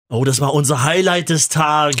Oh, das war unser Highlight des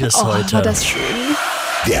Tages heute. War das schön.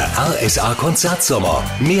 Der R.SA-Konzertsommer.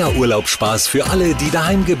 Mehr Urlaubsspaß für alle, die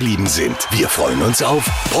daheim geblieben sind. Wir freuen uns auf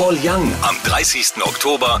Paul Young am 30.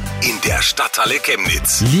 Oktober in der Stadthalle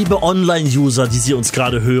Chemnitz. Liebe Online-User, die Sie uns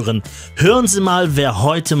gerade hören, hören Sie mal, wer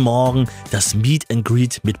heute Morgen das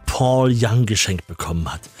Meet&Greet mit Paul Young geschenkt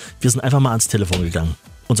bekommen hat. Wir sind einfach mal ans Telefon gegangen.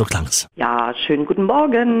 Und so klang's. Ja, schönen guten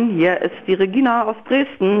Morgen. Hier ist die Regina aus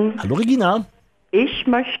Dresden. Hallo Regina. Ich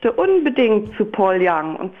möchte unbedingt zu Paul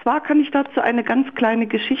Young. Und zwar kann ich dazu eine ganz kleine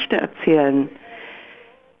Geschichte erzählen.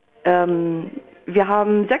 Wir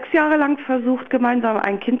haben 6 Jahre lang versucht, gemeinsam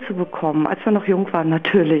ein Kind zu bekommen, als wir noch jung waren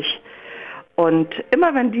natürlich. Und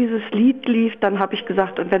immer wenn dieses Lied lief, dann habe ich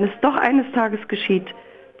gesagt, und wenn es doch eines Tages geschieht,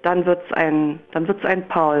 dann wird's ein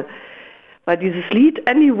Paul. Weil dieses Lied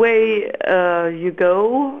Anyway You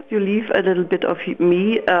Go, You Leave a Little Bit of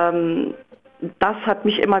Me, das hat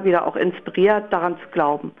mich immer wieder auch inspiriert, daran zu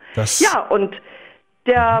glauben. Ja, und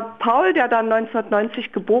der Paul, der dann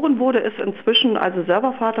 1990 geboren wurde, ist inzwischen also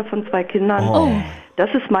selber Vater von 2 Kindern. Oh.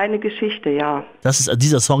 Das ist meine Geschichte, ja. Das ist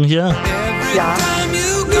dieser Song hier? Ja.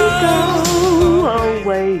 Go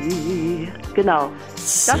away. Genau.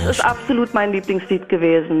 Das ist absolut mein Lieblingslied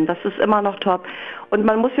gewesen. Das ist immer noch top. Und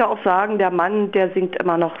man muss ja auch sagen, der Mann, der singt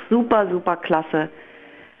immer noch super, super klasse.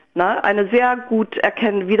 Na, eine sehr gut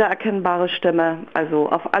wiedererkennbare Stimme, also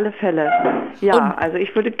auf alle Fälle. Ja, also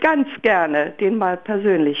ich würde ganz gerne den mal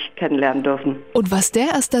persönlich kennenlernen dürfen. Und was der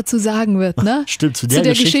erst dazu sagen wird, ne? Stimmt, zu der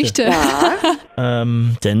Geschichte. Ja.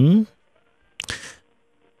 Denn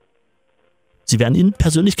Sie werden ihn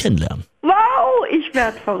persönlich kennenlernen. Wow, ich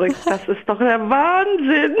werde verrückt. Das ist doch der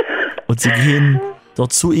Wahnsinn. Und Sie gehen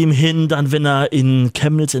dort zu ihm hin, dann wenn er in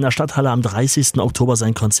Chemnitz in der Stadthalle am 30. Oktober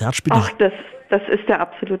sein Konzert spielt. Ach, das ist der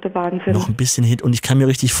absolute Wahnsinn. Noch ein bisschen hin und ich kann mir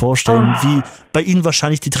richtig vorstellen, wie bei Ihnen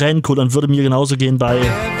wahrscheinlich die Tränen kullern, würde mir genauso gehen bei...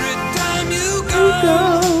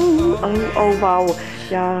 Oh, wow.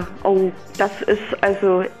 Ja, das ist,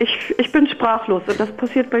 also, ich bin sprachlos und das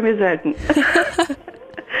passiert bei mir selten.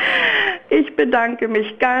 Ich bedanke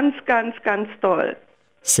mich ganz, ganz, ganz doll.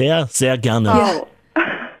 Sehr, sehr gerne. Wow.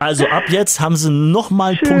 Also ab jetzt haben Sie noch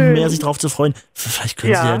mal einen Punkt mehr, sich drauf zu freuen. Vielleicht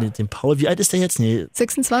können Sie ja den Paul, wie alt ist der jetzt? Nee.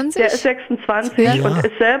 26? Der ist 26 und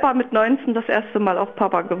ist selber mit 19 das erste Mal auch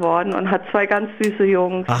Papa geworden und hat 2 ganz süße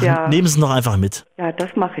Jungs. Ach, ja. nehmen Sie es noch einfach mit. Ja,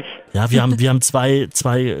 das mache ich. Ja, wir haben zwei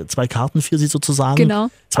Karten für Sie sozusagen. Genau.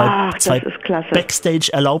 Das ist klasse.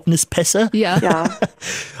 Backstage-Erlaubnispässe. Ja.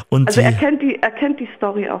 Und also er kennt die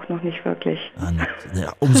Story auch noch nicht wirklich.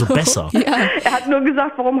 Ja, umso besser. Er hat nur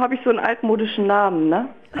gesagt, warum habe ich so einen altmodischen Namen, ne?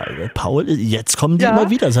 Paul, jetzt kommen die immer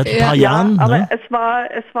wieder, seit ein paar Jahren. Aber ne? es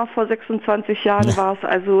war vor 26 Jahren, war es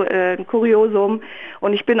also ein Kuriosum.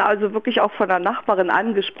 Und ich bin also wirklich auch von einer Nachbarin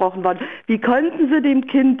angesprochen worden. Wie konnten Sie dem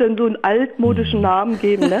Kind denn so einen altmodischen Namen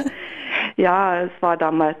geben, ne? Ja, es war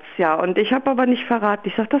damals, ja. Und ich habe aber nicht verraten.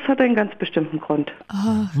 Ich sage, das hat einen ganz bestimmten Grund.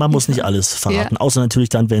 Man muss nicht alles verraten, außer natürlich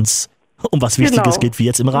dann, wenn es um was Wichtiges geht, wie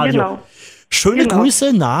jetzt im Radio. Genau. Schöne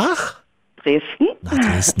Grüße nach... Dresden? Nach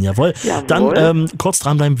Dresden, jawohl. Dann kurz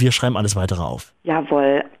dranbleiben, wir schreiben alles weitere auf.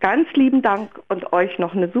 Jawohl, ganz lieben Dank und euch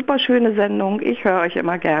noch eine super schöne Sendung. Ich höre euch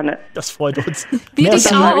immer gerne. Das freut uns. Wie dich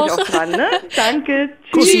Dann auch. ich auch dran, ne? Danke.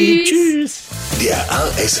 Kussi, tschüss. Der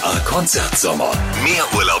R.SA-Konzertsommer. Mehr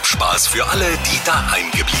Urlaubsspaß für alle, die daheim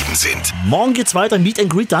geblieben sind. Morgen geht's weiter, Meet and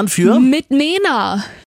Greet dann für... Mit Nena.